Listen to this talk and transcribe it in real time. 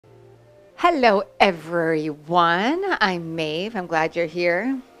Hello, everyone. I'm Maeve. I'm glad you're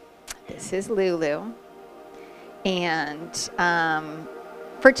here. This is Lulu. And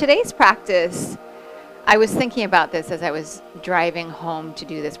for today's practice, I was thinking about this as I was driving home to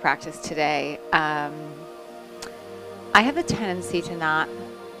do this practice today. I have a tendency to not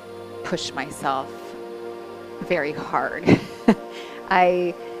push myself very hard.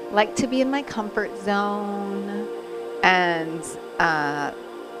 I like to be in my comfort zone, and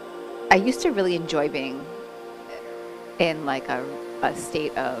I used to really enjoy being in like a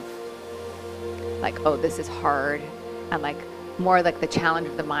state of like, oh, this is hard, and like more like the challenge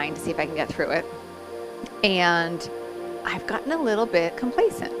of the mind to see if I can get through it. And I've gotten a little bit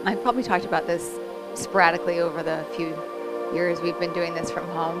complacent. I've probably talked about this sporadically over the few years we've been doing this from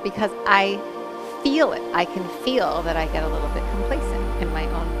home, because I feel it. I can feel that I get a little bit complacent in my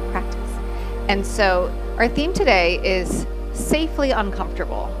own practice. And so our theme today is safely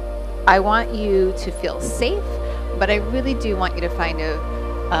uncomfortable. I want you to feel safe, but I really do want you to find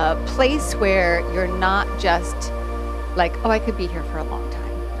a place where you're not just like, oh, I could be here for a long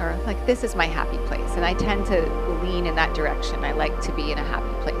time, or like, this is my happy place. And I tend to lean in that direction. I like to be in a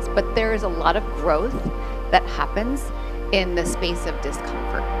happy place. But there is a lot of growth that happens in the space of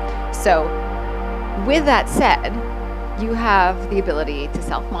discomfort. So with that said, you have the ability to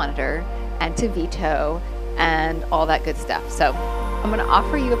self-monitor and to veto and all that good stuff. So I'm going to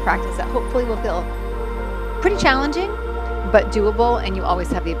offer you a practice that hopefully will feel pretty challenging, but doable, and you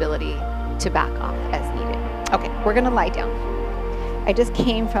always have the ability to back off as needed. Okay, we're going to lie down. I just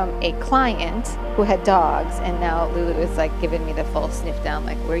came from a client who had dogs, and now Lulu is like giving me the full sniff down,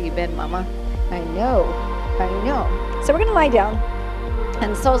 like, where you been, mama? I know. So we're going to lie down,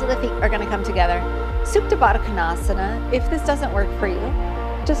 and the soles of the feet are going to come together. Supta Baddha Konasana. If this doesn't work for you,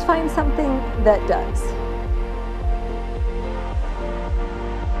 just find something that does.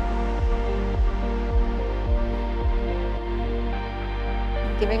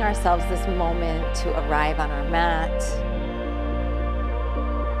 Giving ourselves this moment to arrive on our mat.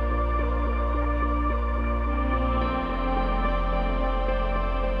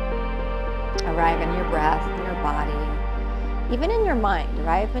 Arrive in your breath, in your body, even in your mind.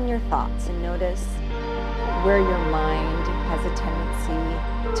 Arrive in your thoughts and notice where your mind has a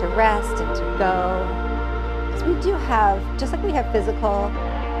tendency to rest and to go. Because we do have, just like we have physical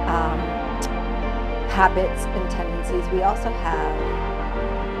habits and tendencies, we also have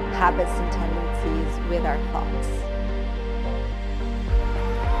habits and tendencies with our thoughts.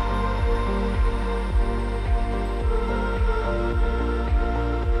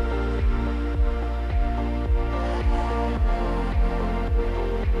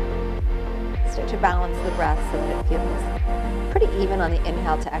 Start to balance the breath so that it feels pretty even on the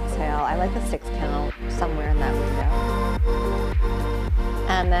inhale to exhale. I like a 6 count somewhere in that window.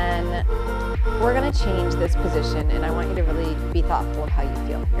 And then we're going to change this position, and I want you to really be thoughtful of how you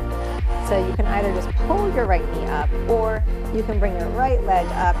feel here. So you can either just pull your right knee up, or you can bring your right leg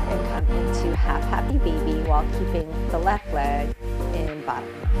up and come into half happy baby while keeping the left leg in Baddha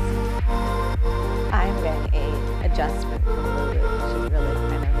Konasana. I'm getting an adjustment from Lulu. She's really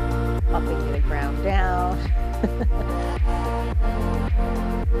kind of helping me to ground down.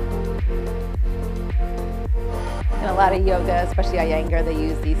 In a lot of yoga, especially Iyengar, they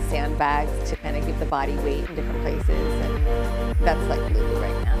use these sandbags to kind of give the body weight in different places, and that's like Lulu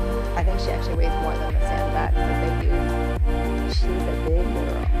right now. I think she actually weighs more than the sandbags that they use. She's a big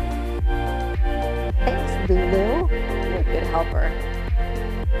girl. Thanks, Lulu. You're a good helper.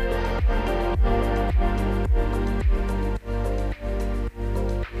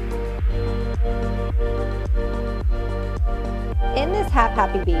 In this half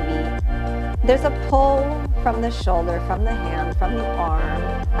happy baby, there's a pull from the shoulder, from the hand, from the arm,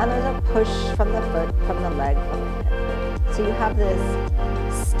 and there's a push from the foot, from the leg, from the hip. So you have this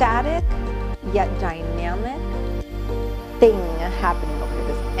static yet dynamic thing happening over here,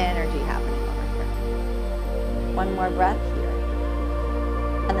 this energy happening over here. One more breath here.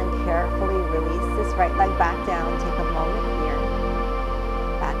 And then carefully release this right leg back down. Take a moment here.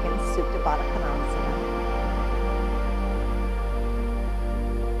 Back in Supta Baddha Konasana.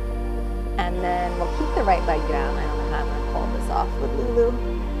 And then we'll keep the right leg down. I don't know how I'm going to pull this off with Lulu.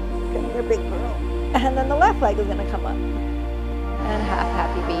 You're a big girl. And then the left leg is going to come up. And half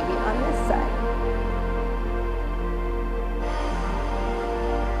happy baby on this side.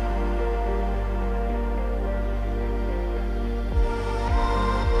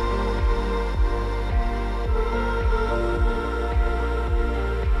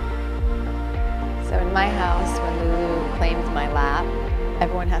 So in my house, when Lulu claims my lap,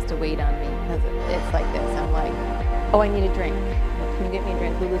 everyone has to wait on me because it's like this. I'm like, oh, I need a drink. Can you get me a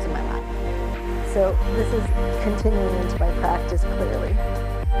drink? Lulu's in my lap. So this is continuing into my practice clearly.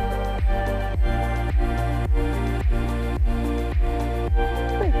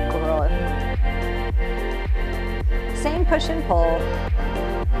 Good girl. Same push and pull.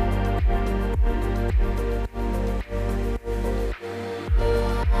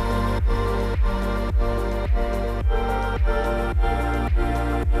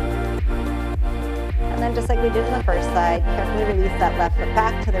 And then just like we did on the first side, carefully release that left foot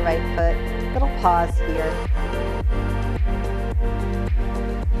back to the right foot. Little pause here.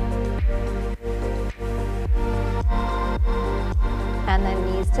 And then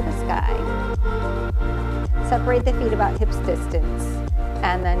knees to the sky. Separate the feet about hips distance.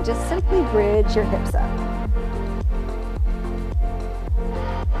 And then just simply bridge your hips up.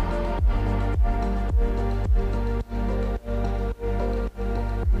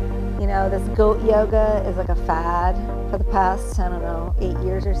 You know, this goat yoga is like a fad for the past, I don't know, 8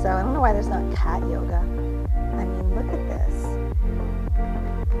 years or so. I don't know why there's not cat yoga. I mean, look at this.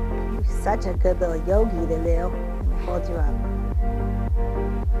 You're such a good little yogi, Lulu. Let me hold you up.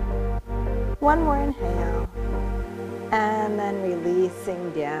 One more inhale. And then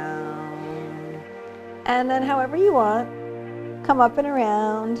releasing down. And then however you want, come up and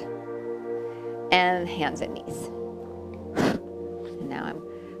around. And hands and knees. And now I'm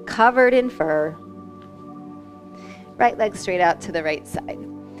covered in fur. Right leg straight out to the right side.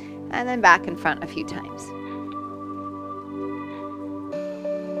 And then back in front a few times.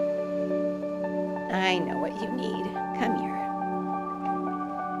 I know what you need. Come here.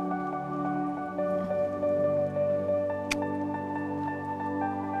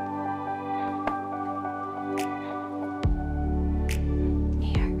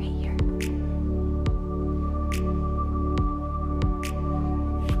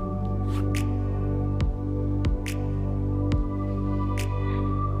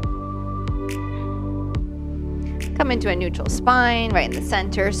 Come into a neutral spine, right in the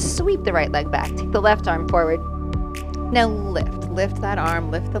center. Sweep the right leg back. Take the left arm forward. Now lift. Lift that arm,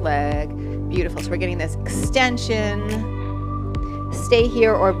 lift the leg. Beautiful. So we're getting this extension. Stay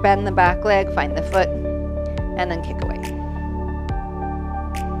here or bend the back leg. Find the foot. And then kick away.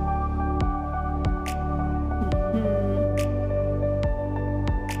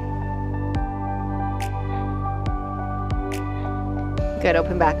 Good.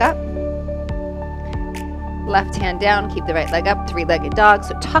 Open back up. Left hand down, keep the right leg up, three-legged dog.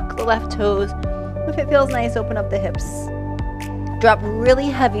 So tuck the left toes. If it feels nice, open up the hips. Drop really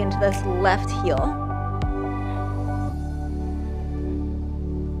heavy into this left heel.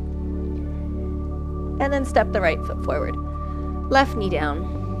 And then step the right foot forward. Left knee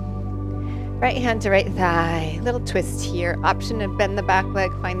down. Right hand to right thigh. Little twist here. Option to bend the back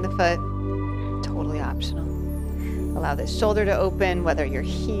leg, find the foot. Totally optional. Allow this shoulder to open, whether you're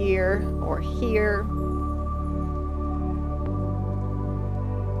here or here.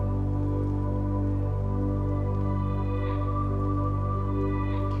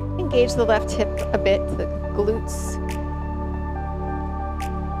 Engage the left hip a bit, the glutes.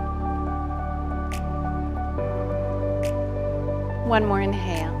 One more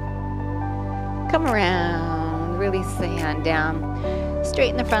inhale. Come around, release the hand down.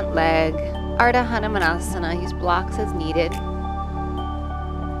 Straighten the front leg. Ardha Hanumanasana, use blocks as needed.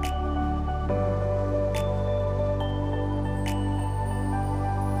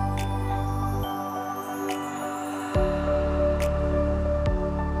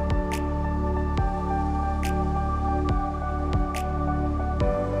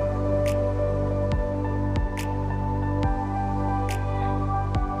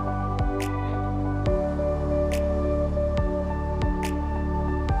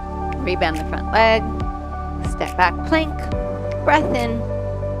 Rebend the front leg, step back plank, breath in,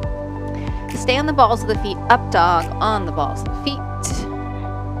 stay on the balls of the feet, up dog on the balls of the feet,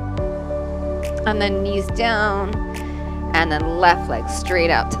 and then knees down, and then left leg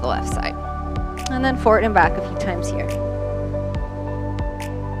straight out to the left side, and then forward and back a few times here.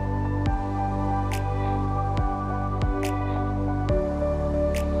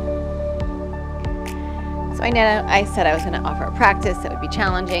 I know I said I was going to offer a practice that would be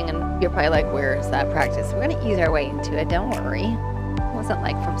challenging, and you're probably like, where's that practice? We're going to ease our way into it, don't worry. It wasn't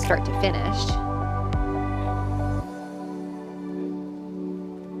like from start to finish.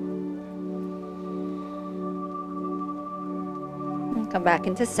 And come back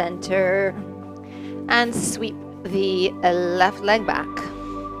into center and sweep the left leg back.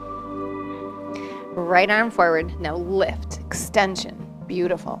 Right arm forward, now lift, extension,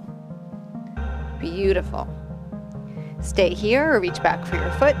 beautiful. Beautiful. Stay here or reach back for your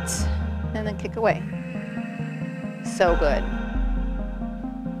foot and then kick away. So good.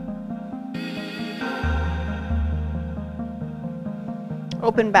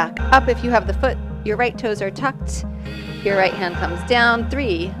 Open back up if you have the foot. Your right toes are tucked. Your right hand comes down,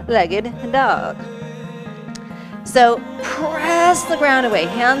 three-legged dog. So press the ground away,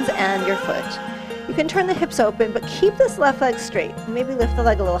 hands and your foot. You can turn the hips open, but keep this left leg straight. Maybe lift the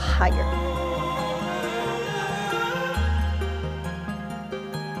leg a little higher.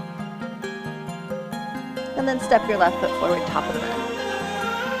 And then step your left foot forward, top of the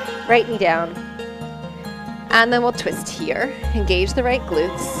mat. Right knee down. And then we'll twist here. Engage the right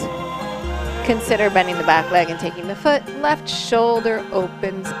glutes. Consider bending the back leg and taking the foot. Left shoulder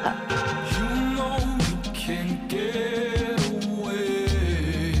opens up.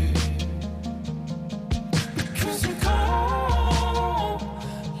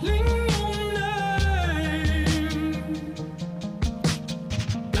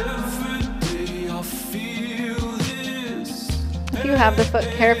 If you have the foot,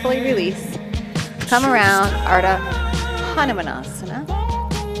 carefully release. Come around, Ardha Hanumanasana.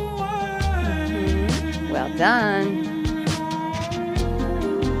 Well done.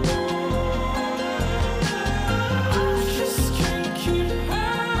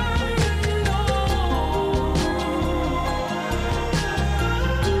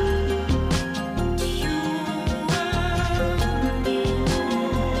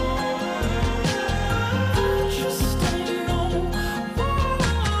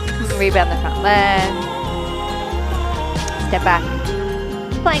 Rebend the front leg. Step back.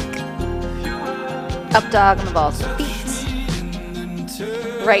 Plank. Up dog on the balls of the feet.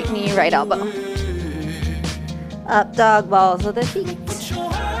 Right knee, right elbow. Up dog, balls of the feet.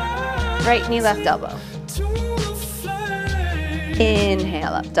 Right knee, left elbow.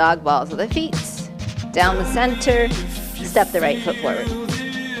 Inhale, up dog, balls of the feet. Down the center. Step the right foot forward.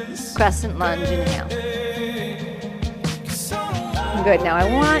 Crescent lunge, inhale. Good, now I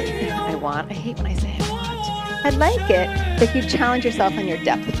hate when I say I want. I'd like it if you challenge yourself on your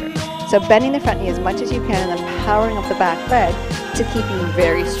depth here. So bending the front knee as much as you can and then powering up the back leg to keep you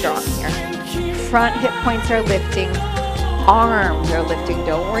very strong here. Front hip points are lifting, arms are lifting.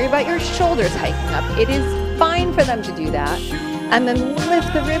 Don't worry about your shoulders hiking up. It is fine for them to do that. And then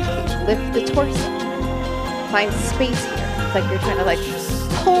lift the rib cage, lift the torso. Find space here. It's like you're trying to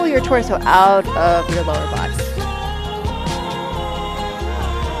pull your torso out of your lower body.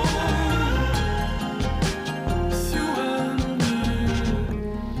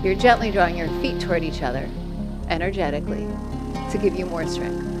 You're gently drawing your feet toward each other, energetically, to give you more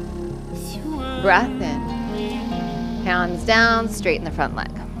strength. Breath in. Hands down, straighten the front leg.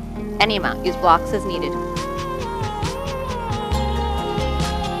 Any amount, use blocks as needed.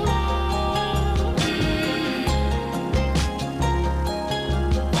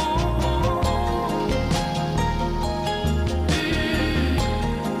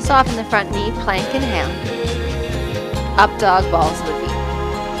 Soften the front knee, plank, inhale. Up dog, balls of the feet.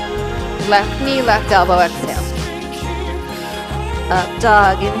 Left knee, left elbow, exhale. Up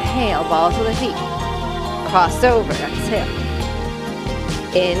dog, inhale, balls of the feet. Cross over, exhale.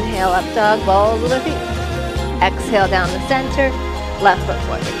 Inhale, up dog, balls of the feet. Exhale down the center, left foot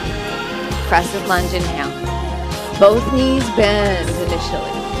forward. Crescent lunge, inhale. Both knees bend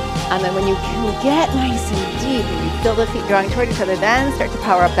initially. And then when you can get nice and deep and you feel the feet drawing toward each other, then start to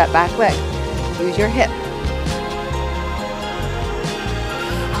power up that back leg. Use your hip.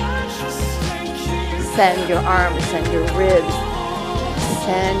 Send your arms, send your ribs,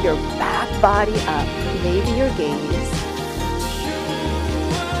 send your back body up, maybe your gaze.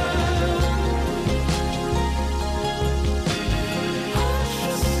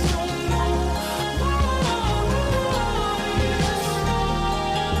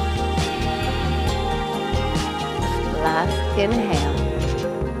 Last inhale.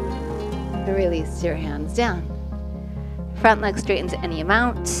 Release your hands down. Front leg straightens any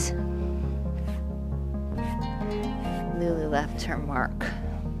amount. Lulu left her mark.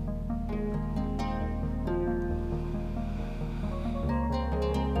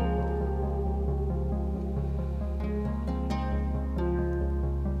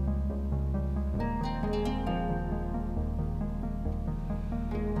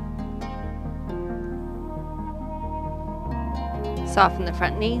 Soften the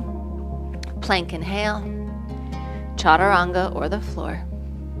front knee. Plank inhale. Chaturanga or the floor.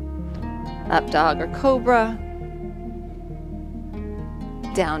 Up dog or cobra.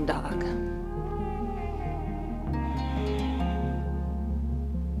 Down dog.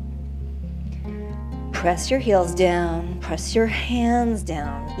 Press your heels down, press your hands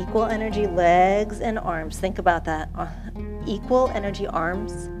down. Equal energy legs and arms. Think about that. Equal energy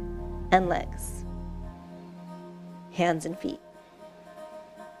arms and legs. Hands and feet.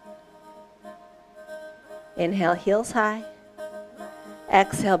 Inhale, heels high.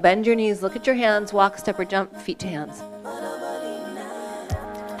 Exhale, bend your knees, look at your hands, walk, step, or jump, feet to hands.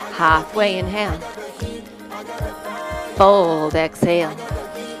 Halfway, inhale. Fold, exhale.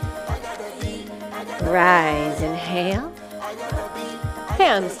 Rise, inhale.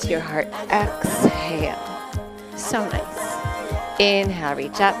 Hands to your heart, exhale. So nice. Inhale,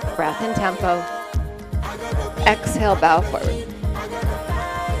 reach up, breath and tempo. Exhale, bow forward.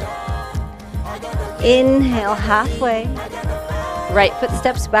 Inhale, halfway. Right foot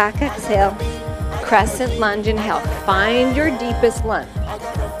steps back, exhale. Crescent lunge, inhale. Find your deepest lunge.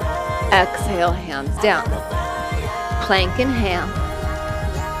 Exhale, hands down. Plank, inhale.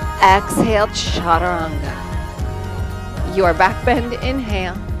 Exhale, chaturanga. Your back bend,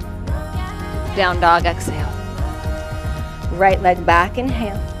 inhale. Down dog, exhale. Right leg back,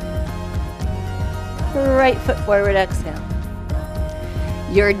 inhale. Right foot forward, exhale.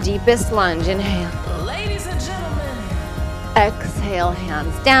 Your deepest lunge, inhale. Ladies and gentlemen, Exhale,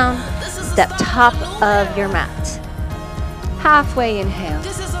 hands down. Step top of your mat. Halfway, inhale.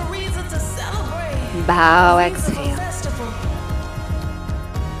 this is a reason to celebrate. Bow, Beautiful exhale. festival.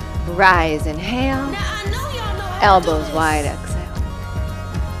 Rise, inhale. Now I know y'all know how to Elbows do this. wide, exhale.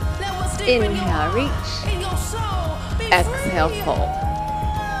 Let what's deep in your Inhale, heart, reach. in your soul, be Exhale, free. fold.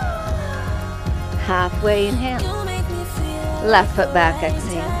 Halfway, inhale. You make me feel Left foot back,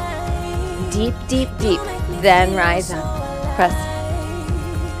 exhale. Deep, deep, deep. Then rise up. Press.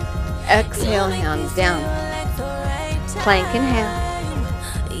 Exhale, hands down. Plank, inhale.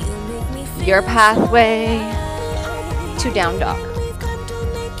 Your pathway to down dog.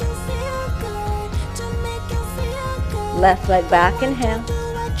 Left leg back, inhale.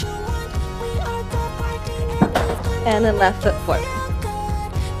 And then left foot forward.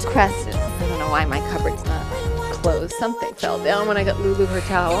 Crescent. I don't know why my cupboard's not closed. Something fell down when I got Lulu her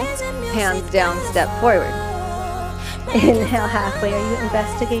towel. Hands down, step forward. Inhale, halfway. Are you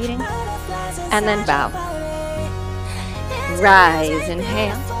investigating? And then bow. Rise,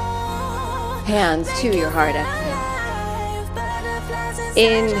 inhale. Hands to your heart, exhale.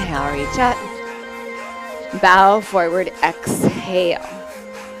 Inhale, reach up. Bow forward, exhale.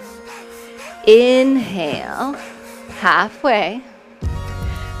 Inhale, halfway.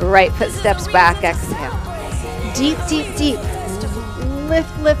 Right foot steps back, exhale. Deep, deep, deep.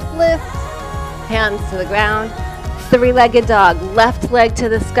 Lift, lift, lift. Hands to the ground. Three-legged dog, left leg to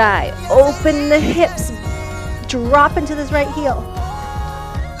the sky. Open the hips. Drop into this right heel.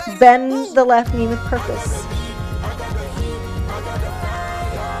 Bend the left knee with purpose.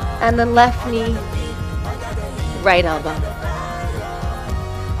 And then left knee, right elbow.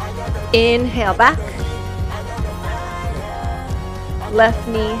 Inhale back. Left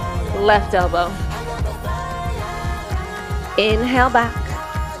knee, left elbow. Inhale back.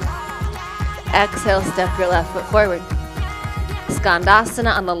 Exhale, step your left foot forward.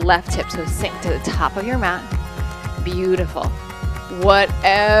 Skandasana on the left hip, so sink to the top of your mat. Beautiful.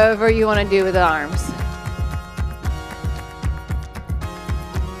 Whatever you want to do with the arms.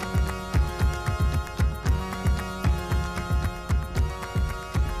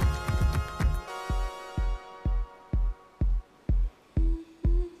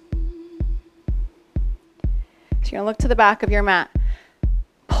 So you're going to look to the back of your mat.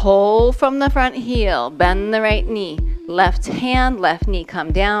 Pull from the front heel, bend the right knee. Left hand, left knee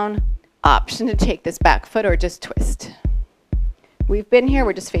come down. Option to take this back foot or just twist. We've been here,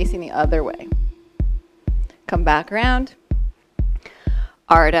 we're just facing the other way. Come back around.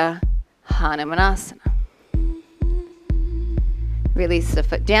 Ardha Hanumanasana. Release the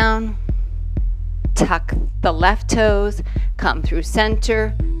foot down. Tuck the left toes. Come through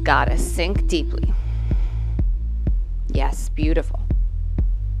center. Goddess, sink deeply. Yes, beautiful.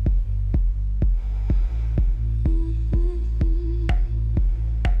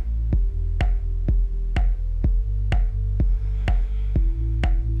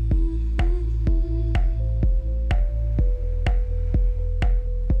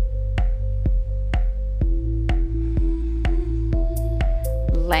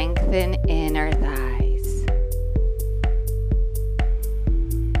 Lengthen inner thighs.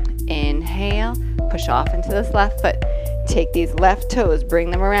 Inhale, push off into this left foot. Take these left toes,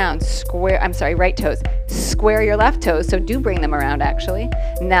 bring them around, right toes. Square your left toes, so do bring them around actually,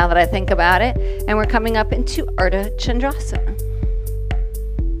 now that I think about it. And we're coming up into Ardha Chandrasana.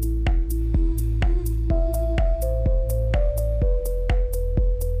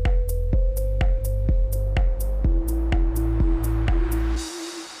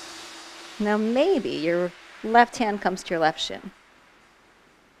 Now maybe your left hand comes to your left shin.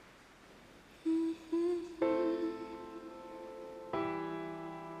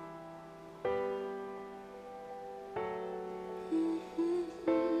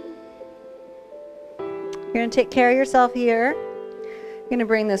 You're going to take care of yourself here. You're going to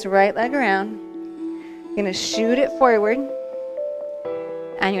bring this right leg around. You're going to shoot it forward.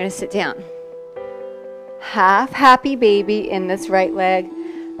 And you're going to sit down. Half happy baby in this right leg.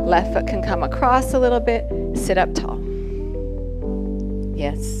 Left foot can come across a little bit. Sit up tall.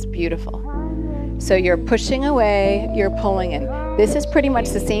 Yes, beautiful. So you're pushing away, you're pulling in. This is pretty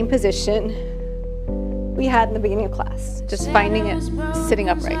much the same position we had in the beginning of class. Just finding it sitting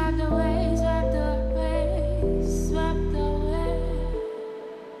upright.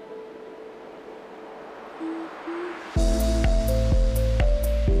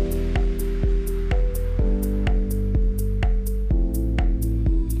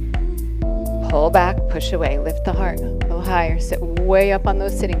 Pull back, push away, lift the heart a little higher, sit way up on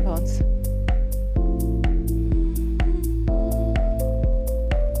those sitting bones.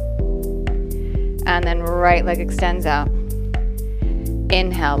 And then right leg extends out.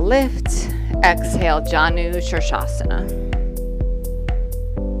 Inhale, lift. Exhale, Janu Shirshasana.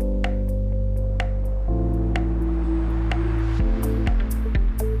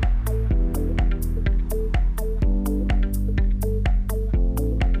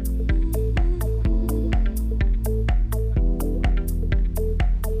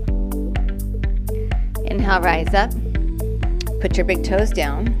 Inhale, rise up. Put your big toes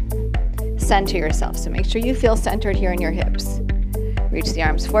down. Center yourself. So make sure you feel centered here in your hips. Reach the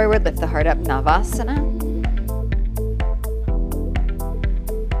arms forward, lift the heart up, Navasana.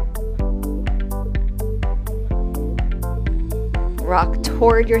 Rock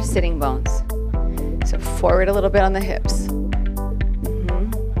toward your sitting bones. So forward a little bit on the hips.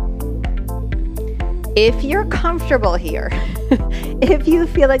 If you're comfortable here, if you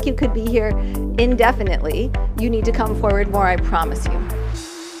feel like you could be here indefinitely, you need to come forward more, I promise you.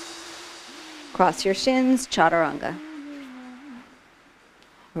 Cross your shins, chaturanga.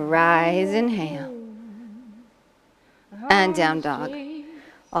 Rise, inhale. And down dog.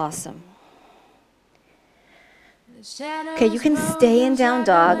 Awesome. Okay, you can stay in down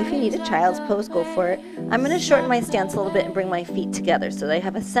dog. If you need a child's pose, go for it. I'm going to shorten my stance a little bit and bring my feet together so that I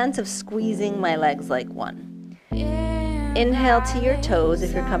have a sense of squeezing my legs like one. Inhale to your toes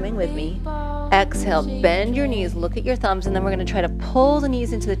if you're coming with me. Exhale, bend your knees, look at your thumbs, and then we're going to try to pull the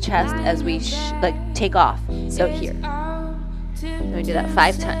knees into the chest as we take off. So here. Let me do that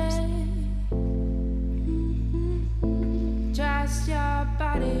 5 times.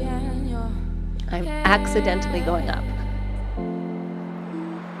 I'm accidentally going up.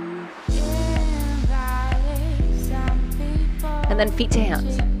 And then feet to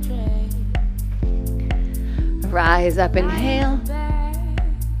hands. Rise up, inhale.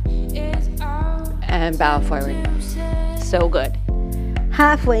 And bow forward. So good.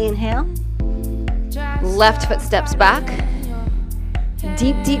 Halfway inhale. Left foot steps back.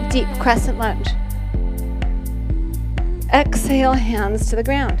 Deep, deep, deep crescent lunge. Exhale, hands to the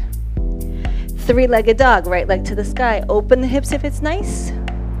ground. 3-legged dog, right leg to the sky. Open the hips if it's nice.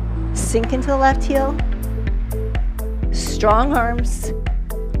 Sink into the left heel. Strong arms.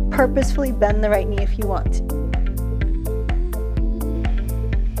 Purposefully bend the right knee if you want.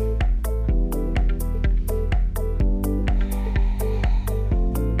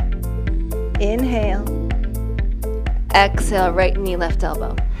 Inhale. Exhale, right knee, left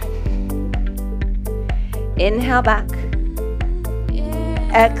elbow. Inhale back.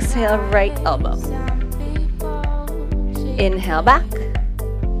 Exhale, right elbow. Inhale back.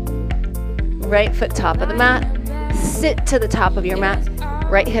 Right foot top of the mat. Sit to the top of your mat.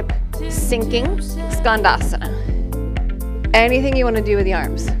 Right hip sinking. Skandasana. Anything you want to do with the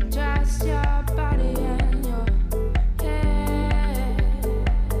arms.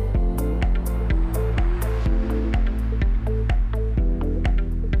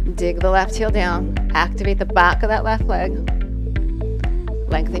 Dig the left heel down. Activate the back of that left leg.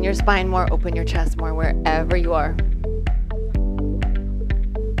 Lengthen your spine more, open your chest more wherever you are.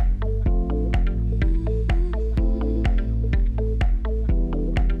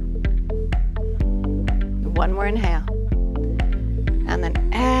 One more inhale. And then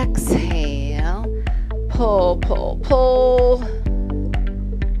exhale. Pull, pull, pull.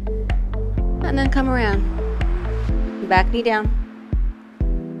 And then come around. Back knee down.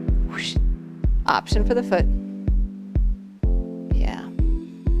 Whoosh. Option for the foot. Yeah.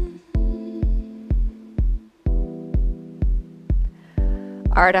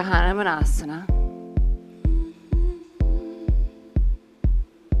 Ardha Hanumanasana.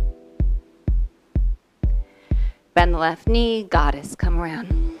 Bend the left knee, goddess, come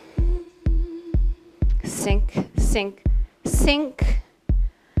around. Sink, sink, sink.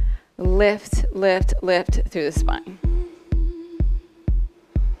 Lift, lift, lift through the spine.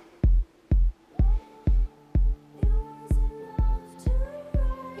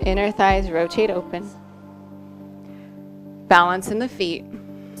 Inner thighs rotate open. Balance in the feet.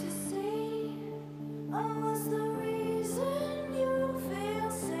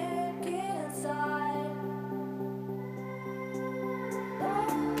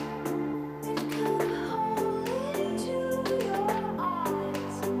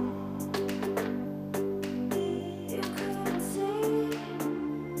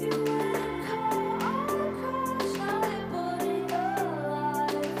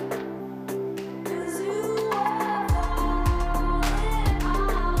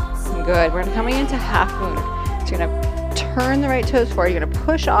 Good. We're coming into half moon. So you're going to turn the right toes forward. You're going to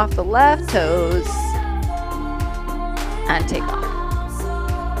push off the left toes and take off.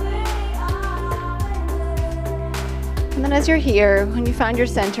 And then as you're here, when you find your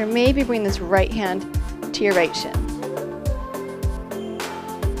center, maybe bring this right hand to your right shin.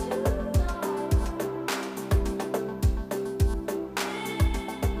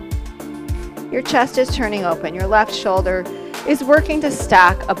 Your chest is turning open. Your left shoulder is working to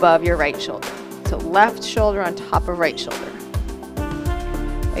stack above your right shoulder. So left shoulder on top of right shoulder.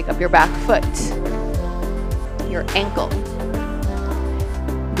 Wake up your back foot, your ankle.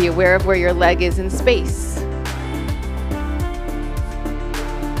 Be aware of where your leg is in space.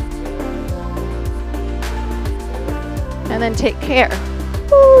 And then take care.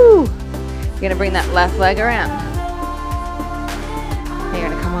 Woo! You're gonna bring that left leg around. You're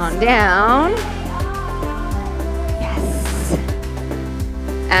gonna come on down.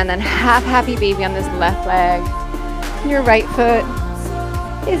 And then half happy baby on this left leg. Your right foot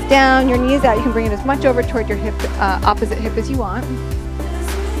is down, your knee is out. You can bring it as much over toward your hip, opposite hip as you want.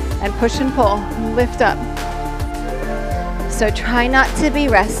 And push and pull, lift up. So try not to be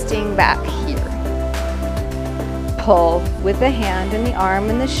resting back here. Pull with the hand and the arm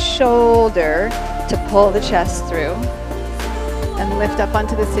and the shoulder to pull the chest through. And lift up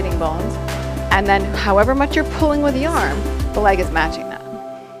onto the sitting bones. And then however much you're pulling with the arm, the leg is matching that.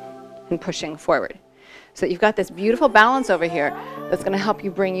 And pushing forward. So you've got this beautiful balance over here that's going to help you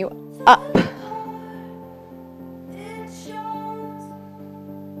bring you up.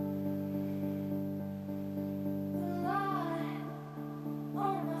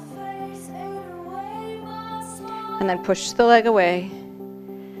 And then push the leg away.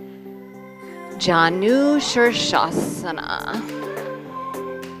 Janu Shirshasana.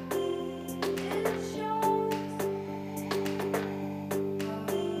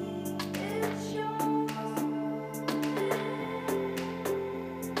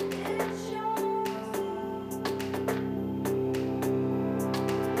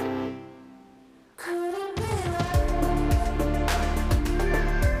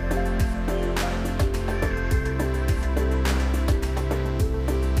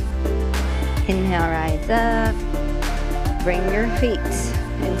 Inhale, rise up. Bring your feet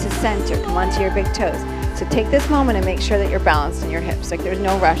into center. Come onto your big toes. So take this moment and make sure that you're balanced in your hips. Like there's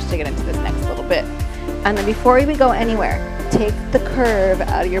no rush to get into this next little bit. And then before we go anywhere, take the curve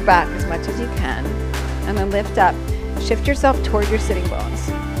out of your back as much as you can. And then lift up. Shift yourself toward your sitting bones.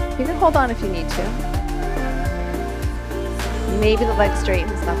 You can hold on if you need to. Maybe the leg straight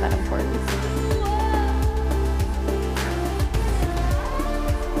is not that important.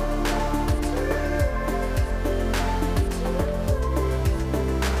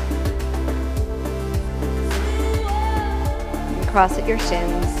 Cross at your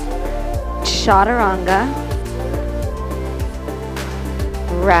shins. Chaturanga.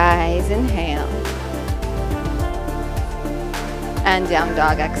 Rise, inhale. And down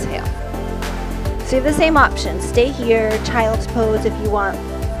dog, exhale. So you have the same option. Stay here, child's pose if you want.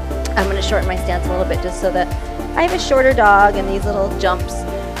 I'm going to shorten my stance a little bit just so that I have a shorter dog and these little jumps,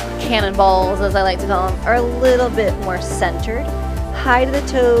 cannonballs as I like to call them, are a little bit more centered. High to the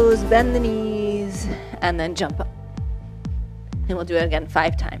toes, bend the knees, and then jump up. And we'll do it again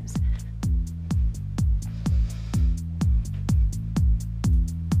 5 times.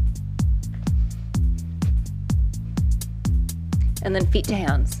 And then feet to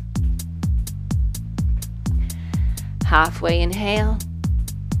hands. Halfway inhale.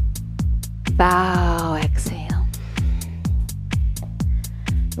 Bow, exhale.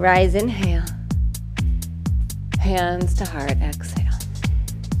 Rise, inhale. Hands to heart, exhale.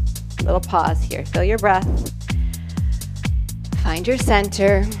 Little pause here. Feel your breath. Find your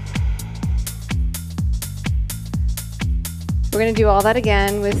center. We're going to do all that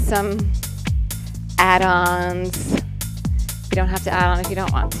again with some add-ons. You don't have to add on if you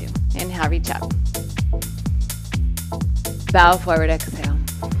don't want to. Inhale, reach up. Bow forward, exhale.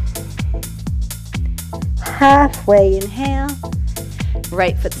 Halfway inhale.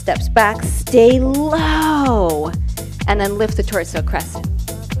 Right foot steps back, stay low. And then lift the torso, crescent.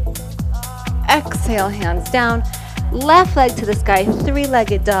 Exhale, hands down. Left leg to the sky,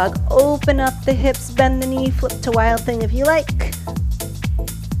 three-legged dog. Open up the hips, bend the knee, flip to wild thing if you like.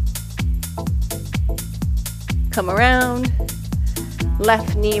 Come around.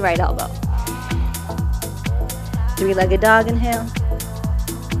 Left knee, right elbow. Three-legged dog, inhale.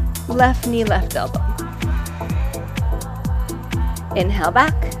 Left knee, left elbow. Inhale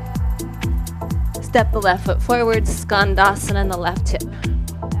back. Step the left foot forward, Skandasana in the left hip.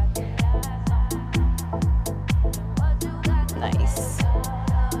 Nice.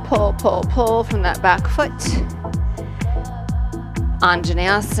 Pull, pull, pull from that back foot.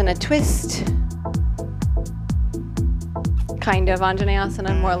 Anjaneyasana twist. Kind of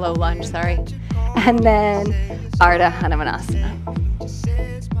Anjaneyasana, more low lunge, sorry. And then Ardha Hanumanasana.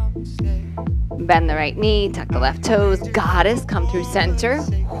 Bend the right knee, tuck the left toes. Goddess, come through center.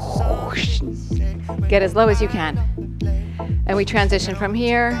 Whoosh. Get as low as you can. And we transition from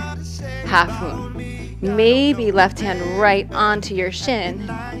here, half moon. Maybe left hand right onto your shin.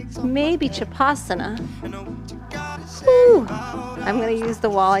 Maybe Chapasana. Whew. I'm gonna use the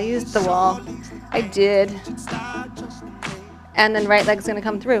wall, I used the wall. I did. And then right leg's gonna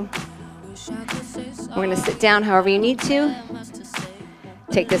come through. We're gonna sit down however you need to.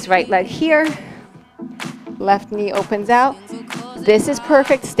 Take this right leg here. Left knee opens out. This is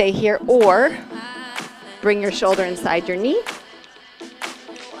perfect, stay here, or bring your shoulder inside your knee.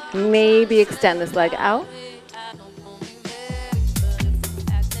 Maybe extend this leg out.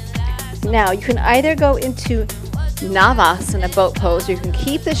 Now you can either go into Navasana, boat pose, or you can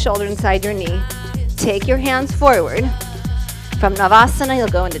keep the shoulder inside your knee. Take your hands forward. From Navasana, you'll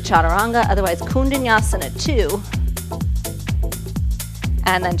go into Chaturanga, otherwise Kundanyasana 2.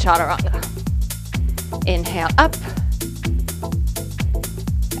 And then Chaturanga. Inhale up.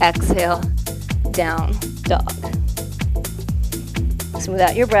 Exhale, down dog. Smooth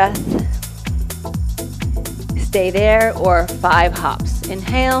out your breath. Stay there, or 5 hops.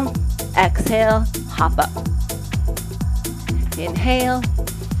 Inhale, exhale, hop up. Inhale,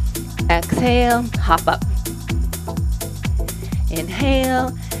 exhale, hop up.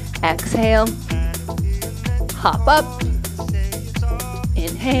 Inhale, exhale, hop up.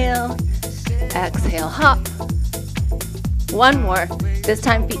 Inhale, exhale, hop. One more, this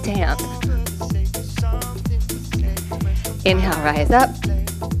time feet to hands. Inhale, rise up.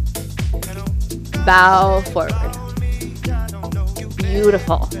 Bow forward.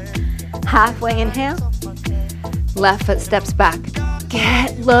 Beautiful. Halfway inhale. Left foot steps back.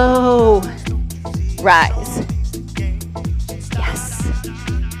 Get low. Rise. Yes.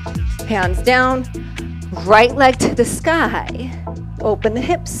 Hands down. Right leg to the sky. Open the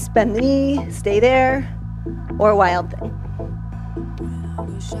hips, bend the knee, stay there, or wild thing.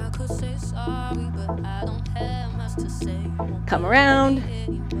 Come around,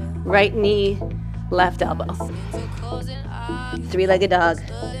 right knee, left elbow. Three-legged dog.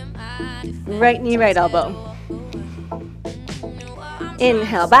 Right knee, right elbow.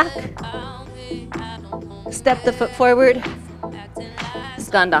 Inhale back. Step the foot forward.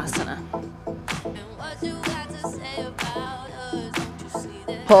 Skandasana.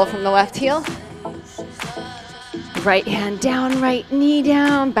 Pull from the left heel. Right hand down, right knee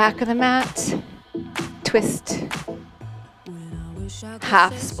down, back of the mat. Twist.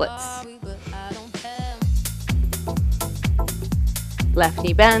 Half splits. Left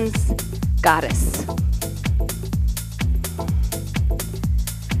knee bends. Goddess.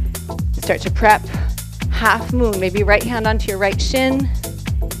 Start to prep. Half moon. Maybe right hand onto your right shin.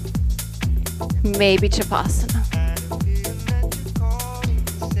 Maybe Chapasana.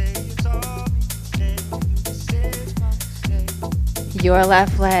 Your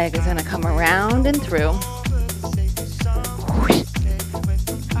left leg is going to come around and through.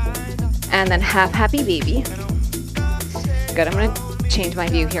 And then half happy baby. Good, I'm going to change my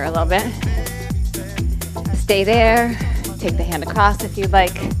view here a little bit. Stay there. Take the hand across if you'd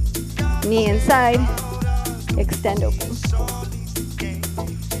like. Knee inside. Extend open.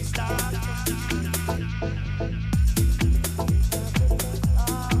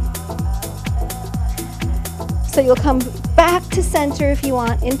 So you'll come back to center if you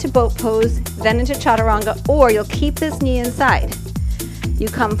want, into boat pose, then into Chaturanga, or you'll keep this knee inside. You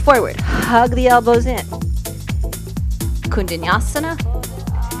come forward, hug the elbows in. Kundanyasana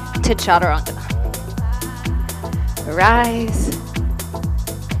to Chaturanga. Rise.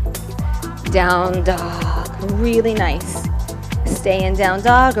 Down dog, really nice. Stay in down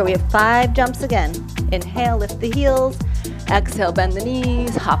dog, or we have 5 jumps again. Inhale, lift the heels. Exhale, bend the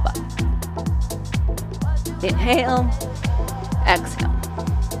knees, hop up. Inhale, exhale.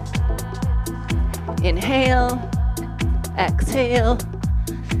 Inhale, exhale.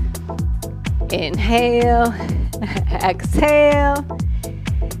 Inhale, exhale.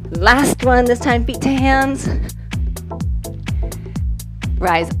 Last one, this time feet to hands.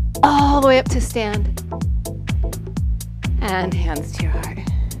 Rise all the way up to stand. And hands to your heart.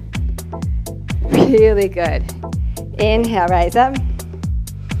 Really good. Inhale, rise up.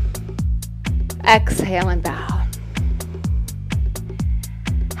 Exhale and bow.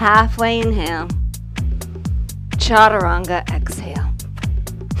 Halfway inhale. Chaturanga, exhale.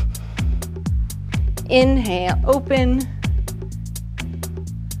 Inhale, open.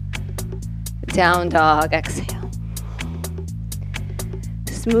 Down dog, exhale.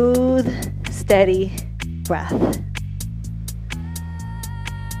 Smooth, steady breath.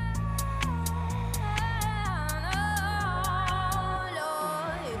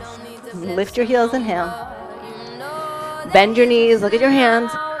 Lift your heels, inhale. Bend your knees, look at your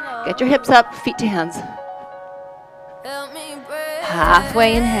hands. Get your hips up, feet to hands.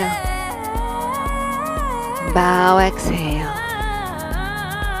 Halfway inhale. Bow, exhale.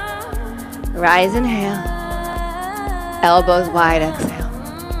 Rise, inhale. Elbows wide, exhale.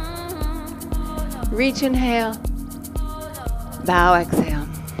 Reach, inhale. Bow, exhale.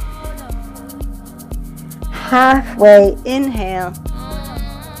 Halfway inhale.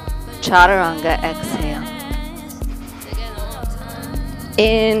 Chaturanga, exhale.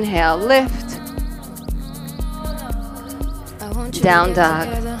 Inhale, lift. Down dog.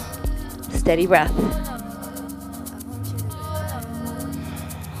 Steady breath.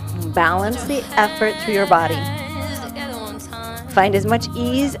 Balance the effort through your body. Find as much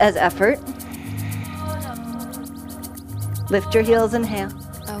ease as effort. Lift your heels, inhale.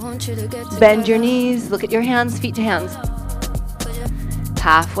 Bend your knees, look at your hands, feet to hands.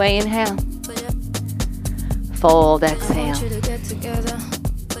 Halfway inhale. Fold, exhale.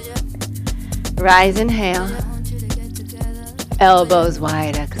 Rise, inhale. Elbows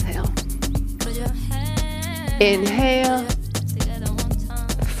wide, exhale. Inhale.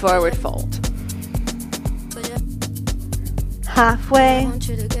 Forward fold. Halfway.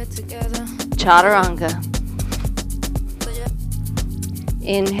 Chaturanga.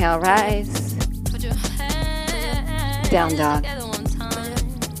 Inhale, rise. Down dog.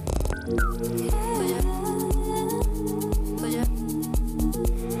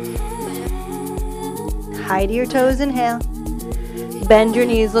 High to your toes, inhale. Bend your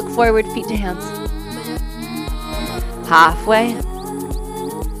knees, look forward, feet to hands. Halfway.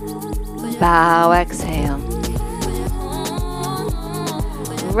 Bow, exhale.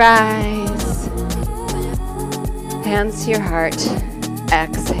 Rise. Hands to your heart.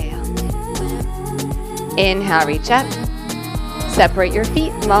 Exhale. Inhale, reach up. Separate your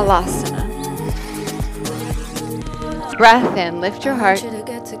feet, Malasana. Breath in, lift your heart.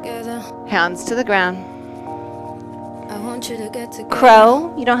 Hands to the ground.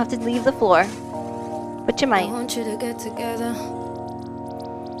 Crow, you don't have to leave the floor, but you might.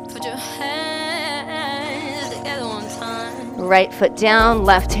 Right foot down,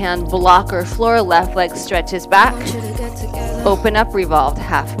 left hand blocker floor, left leg stretches back. Open up, revolved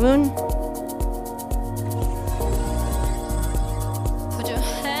half moon.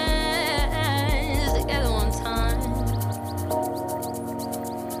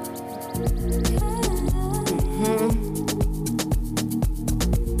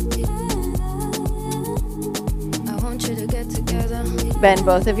 Bend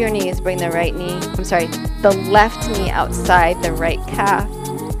both of your knees, bring the left knee outside the right calf.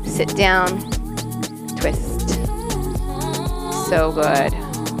 Sit down, twist. So good.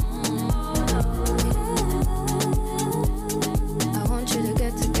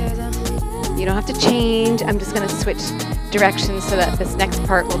 You don't have to change. I'm just going to switch directions so that this next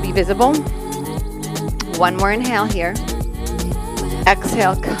part will be visible. One more inhale here.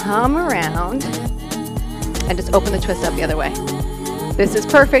 Exhale, come around and just open the twist up the other way. This is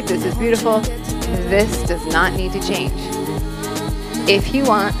perfect. This is beautiful. This does not need to change. If you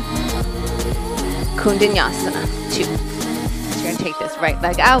want, Vinyasa 2. So you're going to take this right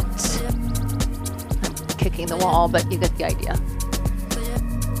leg out. I'm kicking the wall, but you get the idea.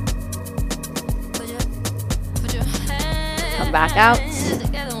 Come back out.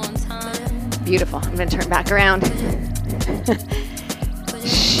 Beautiful. I'm going to turn back around.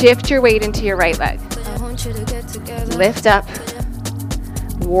 Shift your weight into your right leg. Lift up.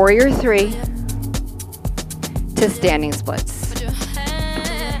 Warrior 3 to standing splits.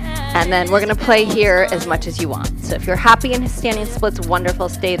 And then we're going to play here as much as you want. So if you're happy in standing splits, wonderful,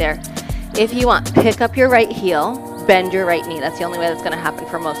 stay there. If you want, pick up your right heel, bend your right knee. That's the only way that's going to happen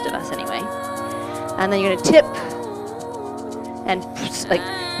for most of us anyway. And then you're going to tip and like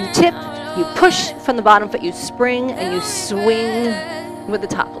you tip, you push from the bottom foot, you spring and you swing with the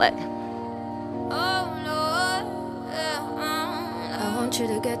top leg. want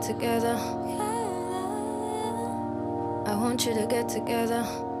you to get together. I want you to get together.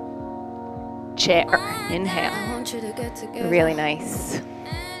 Chair. I Inhale. want you to get together. Really nice.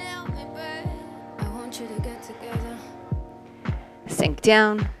 I want you to get together. Sink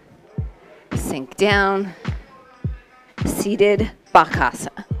down. Sink down. Seated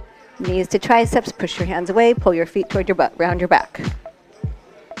Bakasana. Knees to triceps. Push your hands away. Pull your feet toward your butt. Round your back.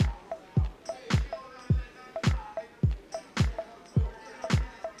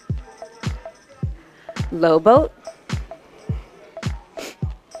 Low boat.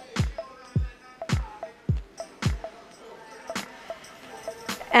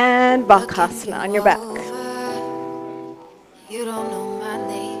 And Bakasana on your back. You don't know my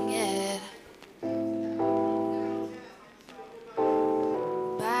name yet.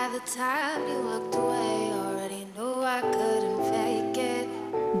 By the time you looked away, already knew I couldn't fake it.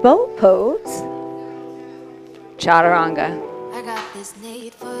 Boat pose. Chaturanga. I got this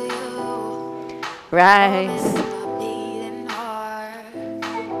need for you. Rise. I'm beating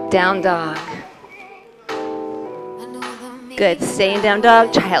hard. Down dog. I knew the meaning Good. Stay in down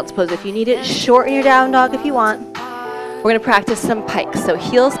dog. Child's pose if you need it. Shorten your down dog if you want. We're going to practice some pikes. So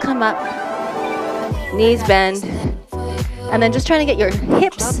heels come up. Knees bend. And then just trying to get your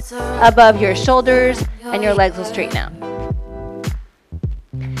hips above your shoulders and your legs will straighten out.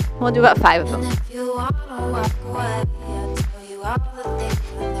 We'll do about 5 of them. If you wanna walk away, I'll tell you all the things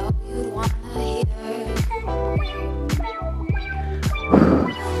I know you'd wanna hear.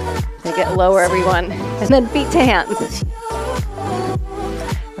 They get lower, everyone. And then feet to hands.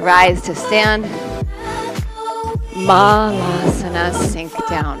 Rise to stand. Malasana, sink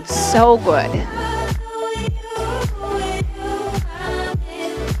down. So good.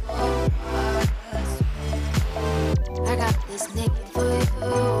 I got this need for you.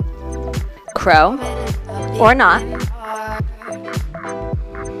 Crow or not. I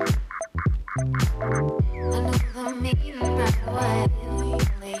knew the meaning right away.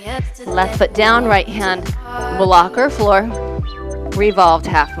 Only yesterday. Left foot down, right hand blocker floor. Revolved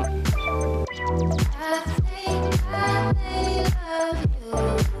half. I think I may love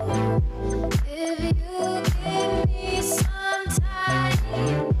you if you give me some time.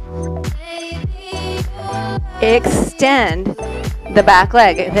 Maybe you'll Extend the back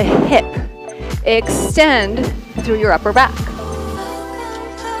leg, the hip. Extend through your upper back.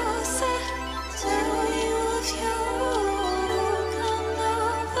 come closer. Tell you if you come over.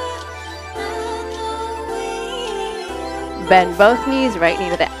 I know we Bend both knees, right knee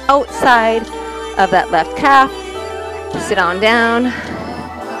to the outside of that left calf. Sit on down.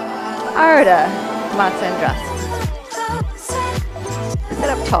 Ardha Matsyendrasana. Sit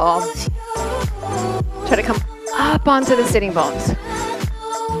up tall. Try to come up onto the sitting bones.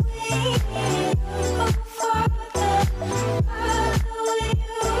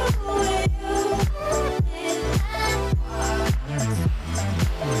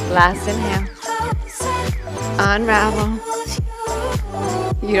 Last inhale. Unravel.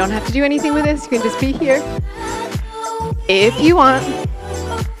 You don't have to do anything with this. You can just be here. If you want,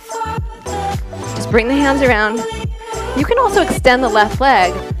 just bring the hands around. You can also extend the left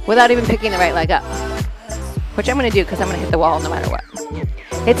leg without even picking the right leg up, which I'm going to do because I'm going to hit the wall no matter what.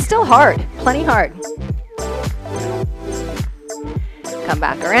 It's still hard, plenty hard. Come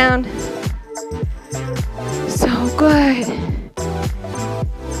back around. So good.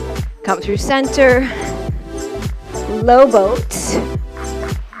 Come through center. Low boat.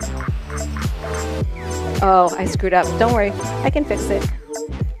 Oh, I screwed up. Don't worry, I can fix it.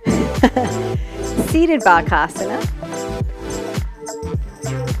 Seated Bakasana.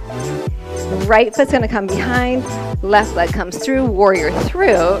 Right foot's gonna come behind. Left leg comes through. Warrior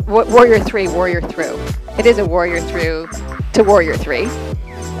through. Warrior three. Warrior through. It is a warrior through to warrior three.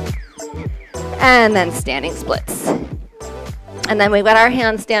 And then standing splits. And then we've got our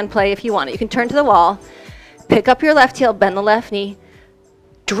handstand play if you want it. You can turn to the wall, pick up your left heel, bend the left knee,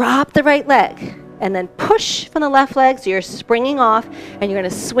 drop the right leg, and then push from the left leg so you're springing off and you're going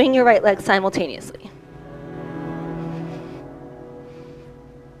to swing your right leg simultaneously.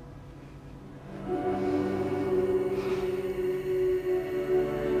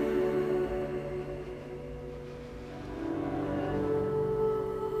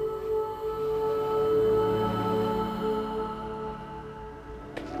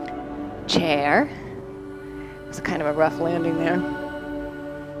 Chair. It's kind of a rough landing there.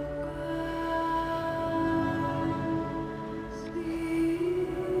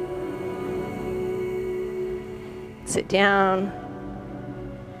 Sit down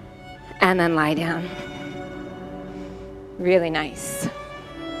and then lie down. Really nice.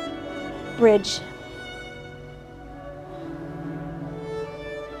 Bridge.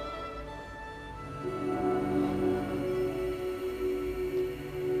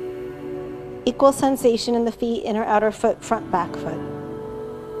 Equal sensation in the feet, inner, outer foot, front, back foot.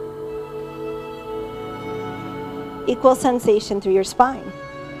 Equal sensation through your spine.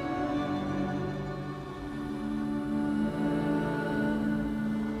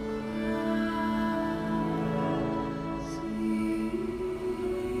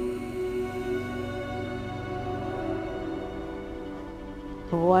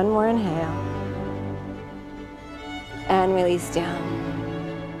 One more inhale. And release down.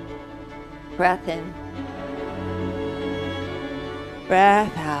 Breath in.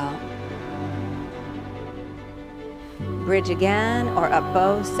 Breath out. Bridge again, or up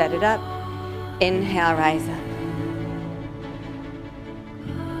bow, set it up. Inhale, rise up.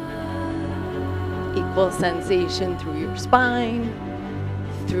 Equal sensation through your spine,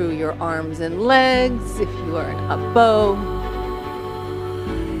 through your arms and legs, if you are in up bow.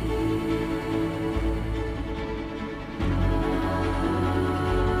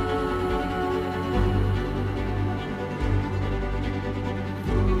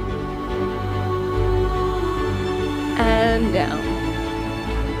 And down.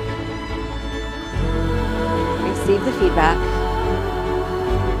 Receive the feedback.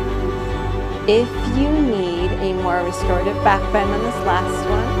 If you need a more restorative back bend on this last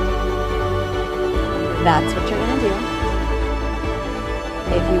one, that's what you're going to do.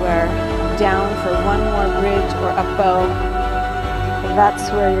 If you are down for one more bridge or up bow, that's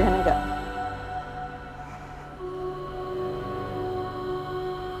where you're going to go.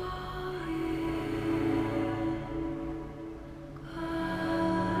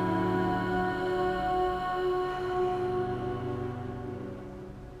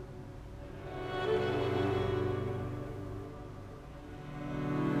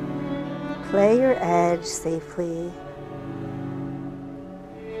 Play your edge safely.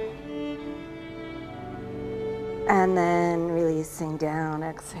 And then releasing down,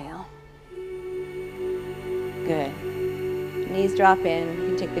 exhale. Good. Knees drop in. You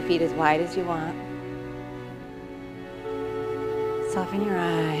can take the feet as wide as you want. Soften your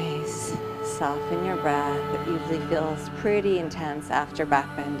eyes. Soften your breath. It usually feels pretty intense after back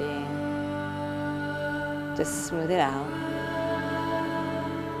bending. Just smooth it out.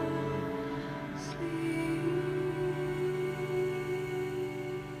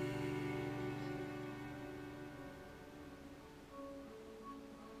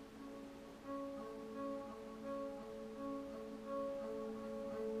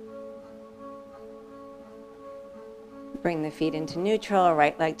 Bring the feet into neutral,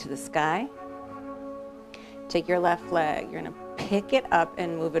 right leg to the sky. Take your left leg, you're gonna pick it up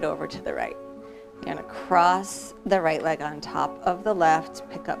and move it over to the right. You're gonna cross the right leg on top of the left,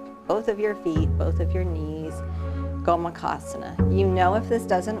 pick up both of your feet, both of your knees, Gomukhasana. You know if this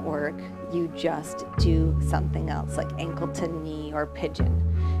doesn't work, you just do something else like ankle to knee or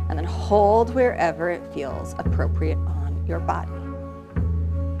pigeon, and then hold wherever it feels appropriate on your body.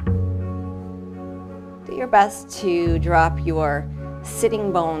 Do your best to drop your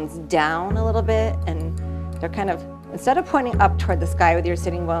sitting bones down a little bit, and they're kind of, instead of pointing up toward the sky with your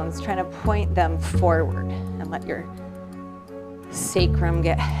sitting bones, trying to point them forward and let your sacrum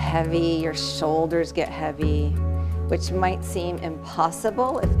get heavy, your shoulders get heavy, which might seem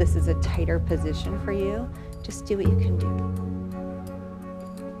impossible if this is a tighter position for you. Just do what you can do.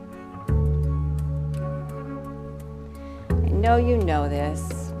 I know you know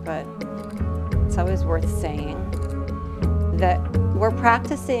this, but it's always worth saying that we're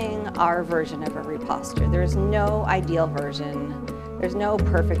practicing our version of every posture. There's no ideal version. There's no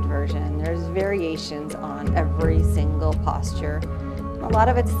perfect version. There's variations on every single posture. A lot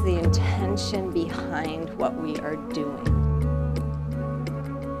of it's the intention behind what we are doing.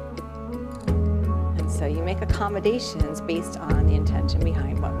 And so you make accommodations based on the intention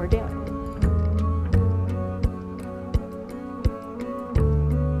behind what we're doing.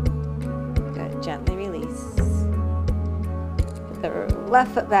 Gently release. Put the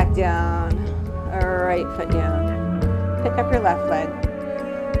left foot back down, right foot down. Pick up your left leg.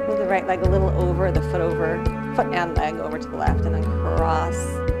 Move the right leg a little over, the foot and leg over to the left, and then cross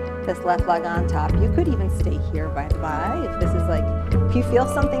this left leg on top. You could even stay here, by the by. If this is like, if you feel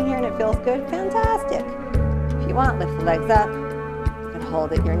something here and it feels good, fantastic. If you want, lift the legs up. You can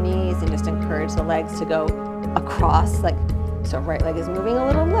hold at your knees and just encourage the legs to go across, like, so right leg is moving a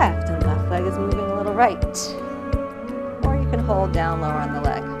little left and left leg is moving a little right. Or you can hold down lower on the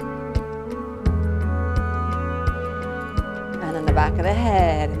leg. And in the back of the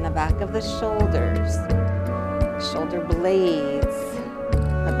head, in the back of the shoulders, shoulder blades,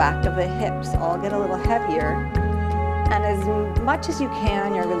 the back of the hips all get a little heavier. And as much as you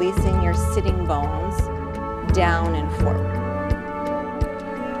can, you're releasing your sitting bones down and forward.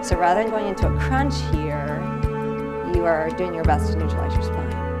 So rather than going into a crunch here, you are doing your best to neutralize your spine.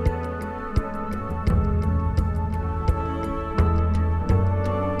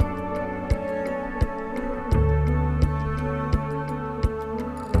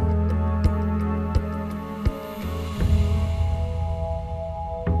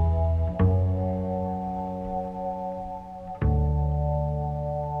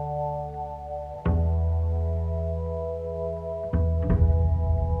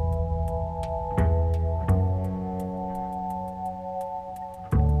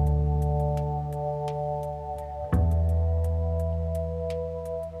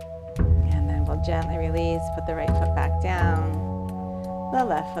 Gently release, put the right foot back down, the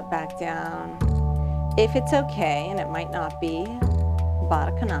left foot back down. If it's okay, and it might not be,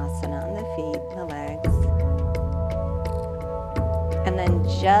 Baddha Konasana on the feet, the legs. And then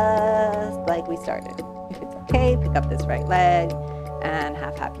just like we started, if it's okay, pick up this right leg and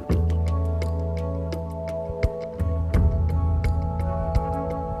have happy feet.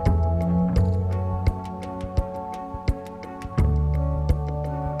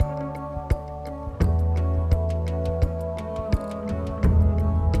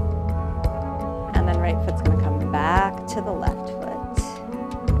 To the left foot.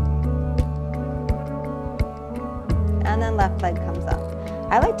 And then left leg comes up.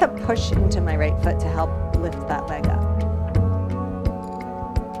 I like to push into my right foot to help lift that leg up.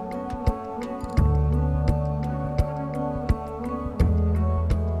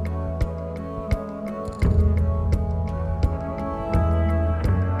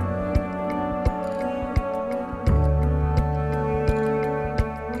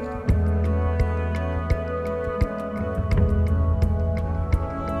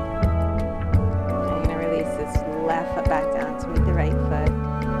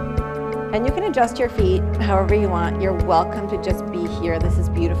 And you can adjust your feet however you want. You're welcome to just be here. This is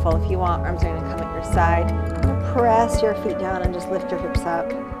beautiful. If you want, arms are going to come at your side. You're going to press your feet down and just lift your hips up.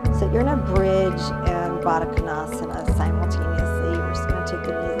 So you're in a bridge and Baddha Konasana simultaneously. We're just going to take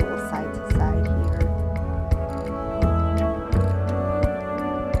the knees a little side to side here.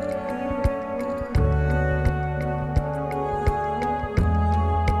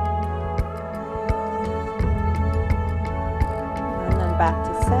 And then back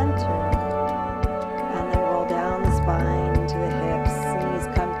to center.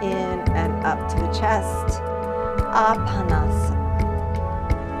 Up to the chest, Apanasana.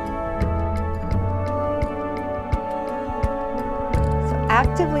 So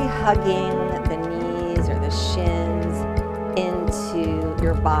actively hugging the knees or the shins into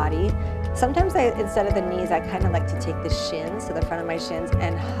your body. Sometimes instead of the knees, I kind of like to take the shins, so the front of my shins,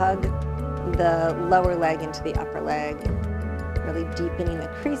 and hug the lower leg into the upper leg, really deepening the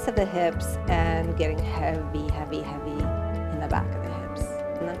crease of the hips and getting heavy, heavy, heavy in the back of the hips.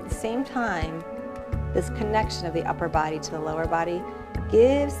 And then at the same time, this connection of the upper body to the lower body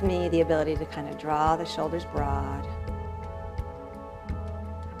gives me the ability to kind of draw the shoulders broad.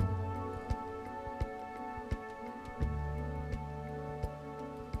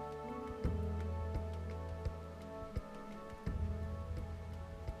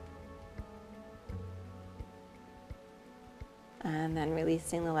 And then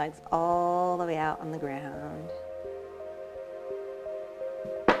releasing the legs all the way out on the ground.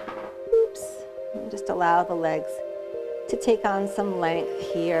 And just allow the legs to take on some length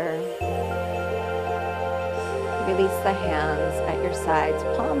here. Release the hands at your sides,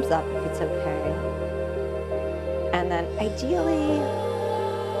 palms up if it's okay. And then ideally,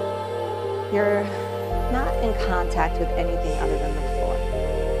 you're not in contact with anything other than the floor.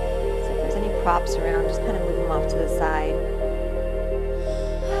 So if there's any props around, just kind of move them off to the side.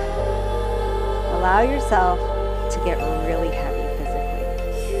 Allow yourself to get really heavy.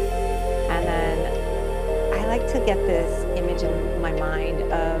 I like to get this image in my mind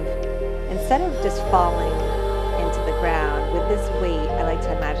of, instead of just falling into the ground, with this weight, I like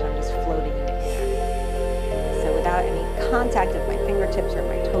to imagine I'm just floating in the air. So without any contact of my fingertips or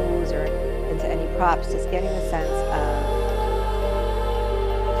my toes or into any props, just getting a sense of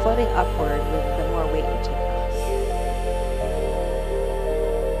floating upward with the more weight you take on.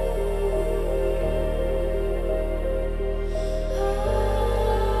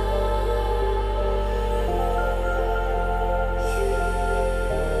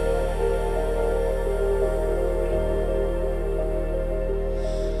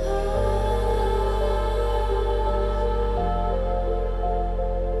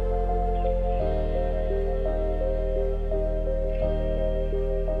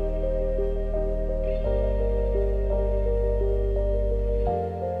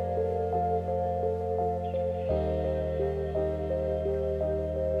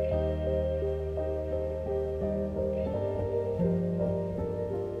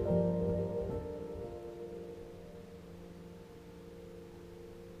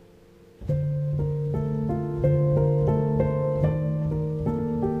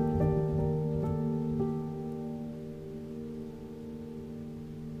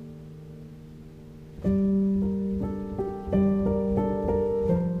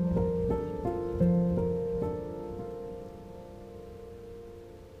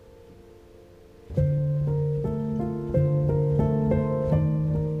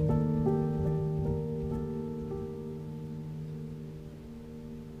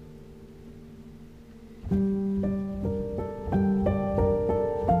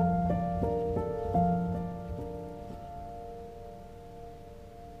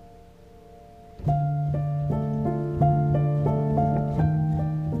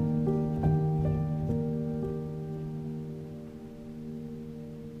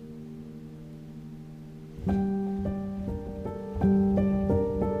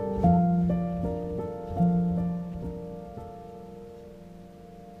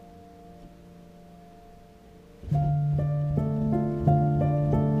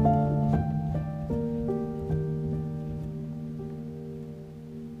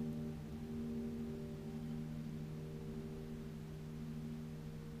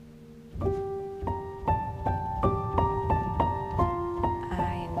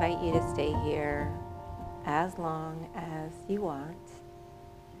 you to stay here as long as you want.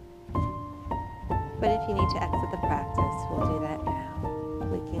 But if you need to exit the practice, we'll do that now.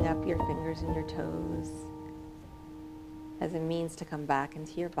 Waking up your fingers and your toes as a means to come back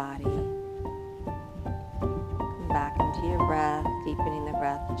into your body. Come back into your breath, deepening the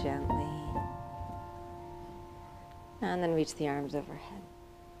breath gently. And then reach the arms overhead.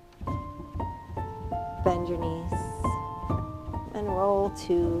 Bend your knees and roll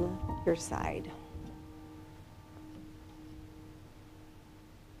to your side.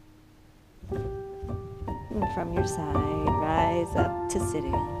 And from your side, rise up to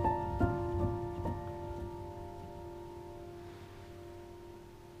sitting.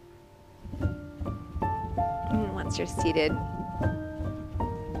 And once you're seated,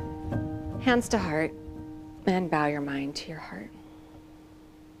 hands to heart, and bow your mind to your heart.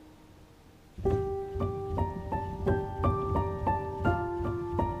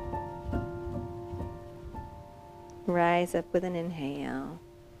 Rise up with an inhale.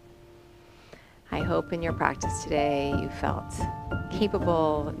 I hope in your practice today you felt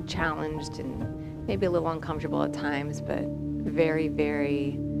capable, challenged, and maybe a little uncomfortable at times, but very,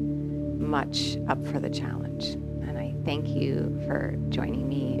 very much up for the challenge. And I thank you for joining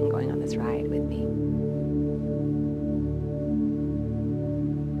me and going on this ride with me.